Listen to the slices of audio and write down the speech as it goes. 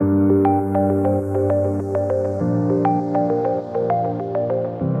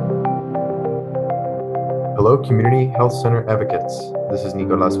Community Health Center Advocates. This is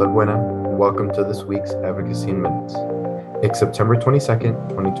Nicolas Valbuena, and welcome to this week's Advocacy in Minutes. It's September 22nd,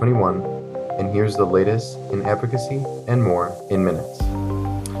 2021, and here's the latest in advocacy and more in minutes.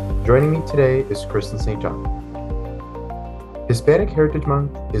 Joining me today is Kristen St. John. Hispanic Heritage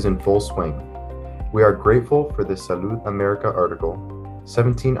Month is in full swing. We are grateful for the Salud America article,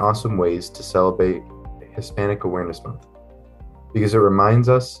 17 Awesome Ways to Celebrate Hispanic Awareness Month, because it reminds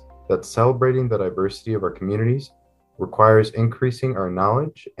us that celebrating the diversity of our communities requires increasing our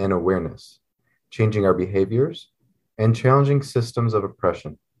knowledge and awareness, changing our behaviors, and challenging systems of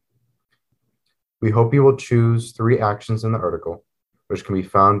oppression. We hope you will choose 3 actions in the article, which can be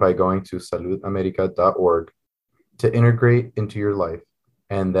found by going to saludamerica.org, to integrate into your life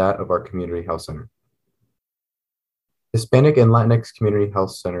and that of our community health center. Hispanic and Latinx Community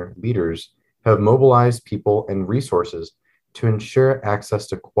Health Center leaders have mobilized people and resources to ensure access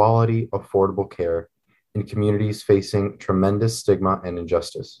to quality, affordable care in communities facing tremendous stigma and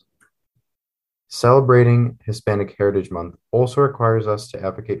injustice. Celebrating Hispanic Heritage Month also requires us to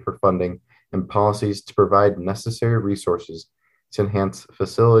advocate for funding and policies to provide necessary resources to enhance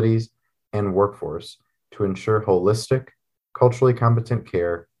facilities and workforce to ensure holistic, culturally competent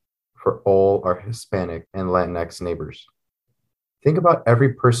care for all our Hispanic and Latinx neighbors. Think about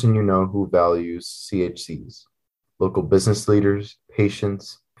every person you know who values CHCs. Local business leaders,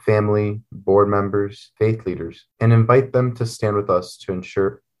 patients, family, board members, faith leaders, and invite them to stand with us to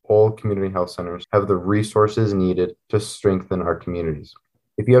ensure all community health centers have the resources needed to strengthen our communities.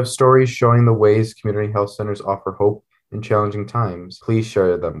 If you have stories showing the ways community health centers offer hope in challenging times, please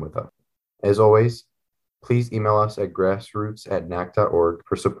share them with us. As always, please email us at grassroots@nac.org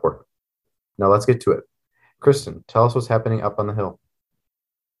for support. Now let's get to it. Kristen, tell us what's happening up on the Hill.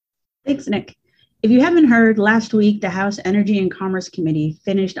 Thanks, Nick. If you haven't heard, last week, the House Energy and Commerce Committee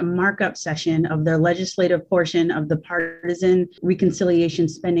finished a markup session of their legislative portion of the Partisan Reconciliation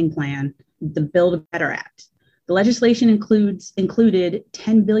Spending Plan, the Build Better Act. The legislation included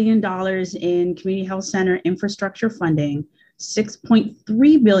 $10 billion in community health center infrastructure funding,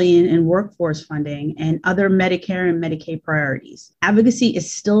 $6.3 billion in workforce funding, and other Medicare and Medicaid priorities. Advocacy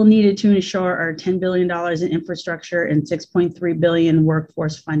is still needed to ensure our $10 billion in infrastructure and $6.3 billion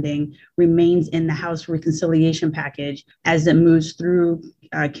workforce funding remains in the House reconciliation package as it moves through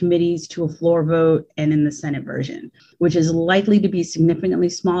committees to a floor vote and in the Senate version, which is likely to be significantly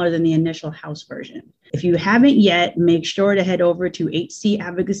smaller than the initial House version. If you haven't yet, make sure to head over to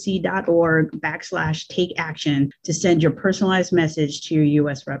hcadvocacy.org/take action to send your personalized message to your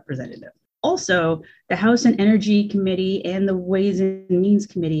U.S. representative. Also, the House and Energy Committee and the Ways and Means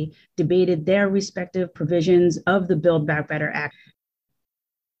Committee debated their respective provisions of the Build Back Better Act.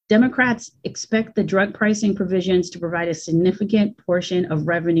 Democrats expect the drug pricing provisions to provide a significant portion of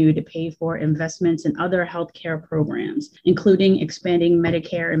revenue to pay for investments in other healthcare programs, including expanding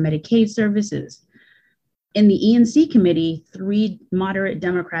Medicare and Medicaid services. In the E&C committee, 3 moderate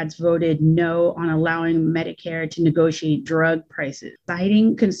Democrats voted no on allowing Medicare to negotiate drug prices,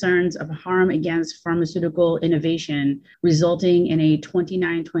 citing concerns of harm against pharmaceutical innovation, resulting in a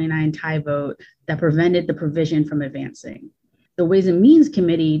 29-29 tie vote that prevented the provision from advancing. The Ways and Means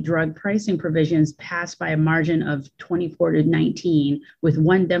Committee drug pricing provisions passed by a margin of 24-19, with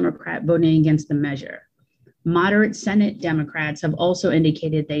 1 Democrat voting against the measure. Moderate Senate Democrats have also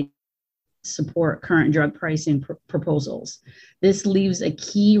indicated they support current drug pricing proposals. This leaves a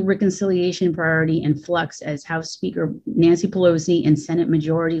key reconciliation priority in flux as House Speaker Nancy Pelosi and Senate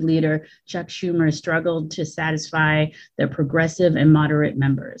Majority Leader Chuck Schumer struggled to satisfy their progressive and moderate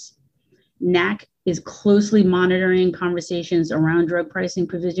members. NAC is closely monitoring conversations around drug pricing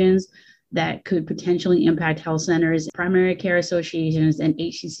provisions that could potentially impact health centers, primary care associations, and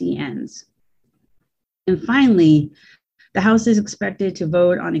HCCNs. And finally, the House is expected to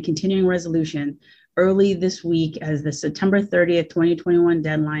vote on a continuing resolution early this week as the September 30th, 2021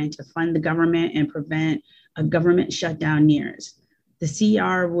 deadline to fund the government and prevent a government shutdown nears. The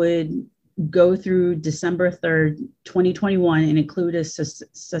CR would go through December 3rd, 2021 and include a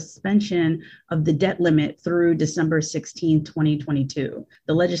suspension of the debt limit through December 16, 2022.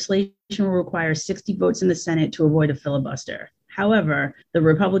 The legislation will require 60 votes in the Senate to avoid a filibuster. However, the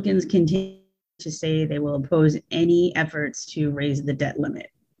Republicans continue to say they will oppose any efforts to raise the debt limit.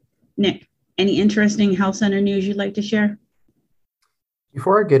 Nick, any interesting health center news you'd like to share?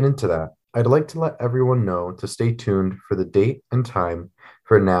 Before I get into that, I'd like to let everyone know to stay tuned for the date and time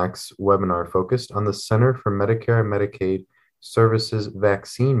for NAC's webinar focused on the Center for Medicare and Medicaid Services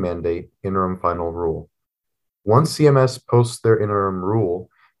Vaccine Mandate Interim Final Rule. Once CMS posts their interim rule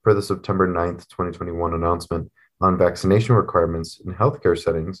for the September 9th, 2021 announcement on vaccination requirements in healthcare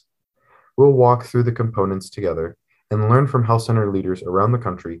settings, We'll walk through the components together and learn from health center leaders around the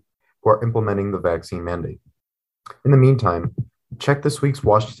country who are implementing the vaccine mandate. In the meantime, check this week's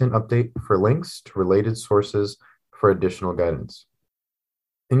Washington update for links to related sources for additional guidance.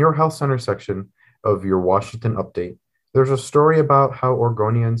 In your health center section of your Washington update, there's a story about how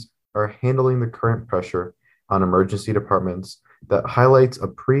Oregonians are handling the current pressure on emergency departments that highlights a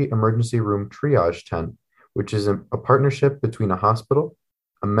pre-emergency room triage tent, which is a partnership between a hospital,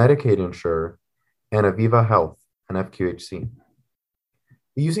 a Medicaid insurer, and Aviva Health, an FQHC.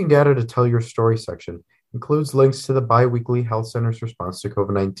 The Using Data to Tell Your Story section includes links to the bi-weekly health center's response to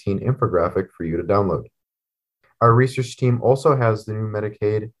COVID-19 infographic for you to download. Our research team also has the new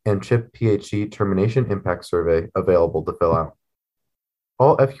Medicaid and CHIP PHE termination impact survey available to fill out.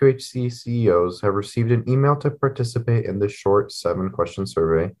 All FQHC CEOs have received an email to participate in this short 7-question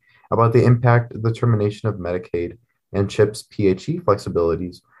survey about the impact the termination of Medicaid and CHIP's PHE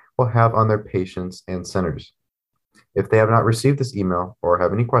flexibilities will have on their patients and centers. If they have not received this email or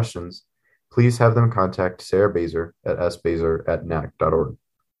have any questions, please have them contact Sarah Baser at sbaser@nac.org.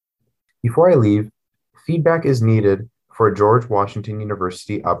 Before I leave, feedback is needed for a George Washington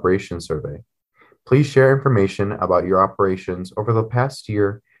University operations survey. Please share information about your operations over the past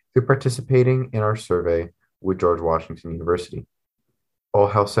year through participating in our survey with George Washington University. All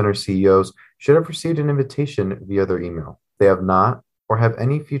health center CEOs should have received an invitation via their email. If they have not or have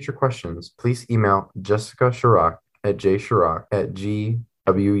any future questions, please email Jessica Chirac at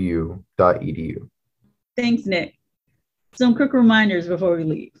jchirac@gwu.edu. Thanks, Nick. Some quick reminders before we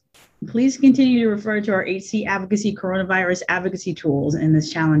leave. Please continue to refer to our HC Advocacy coronavirus advocacy tools in this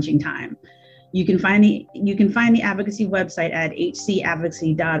challenging time. You can find the advocacy website at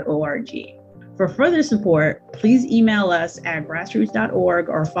hcadvocacy.org. For further support, please email us at grassroots.org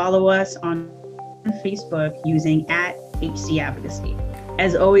or follow us on Facebook using @HCAdvocacy.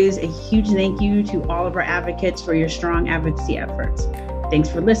 As always, a huge thank you to all of our advocates for your strong advocacy efforts. Thanks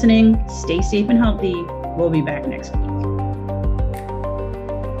for listening. Stay safe and healthy. We'll be back next week.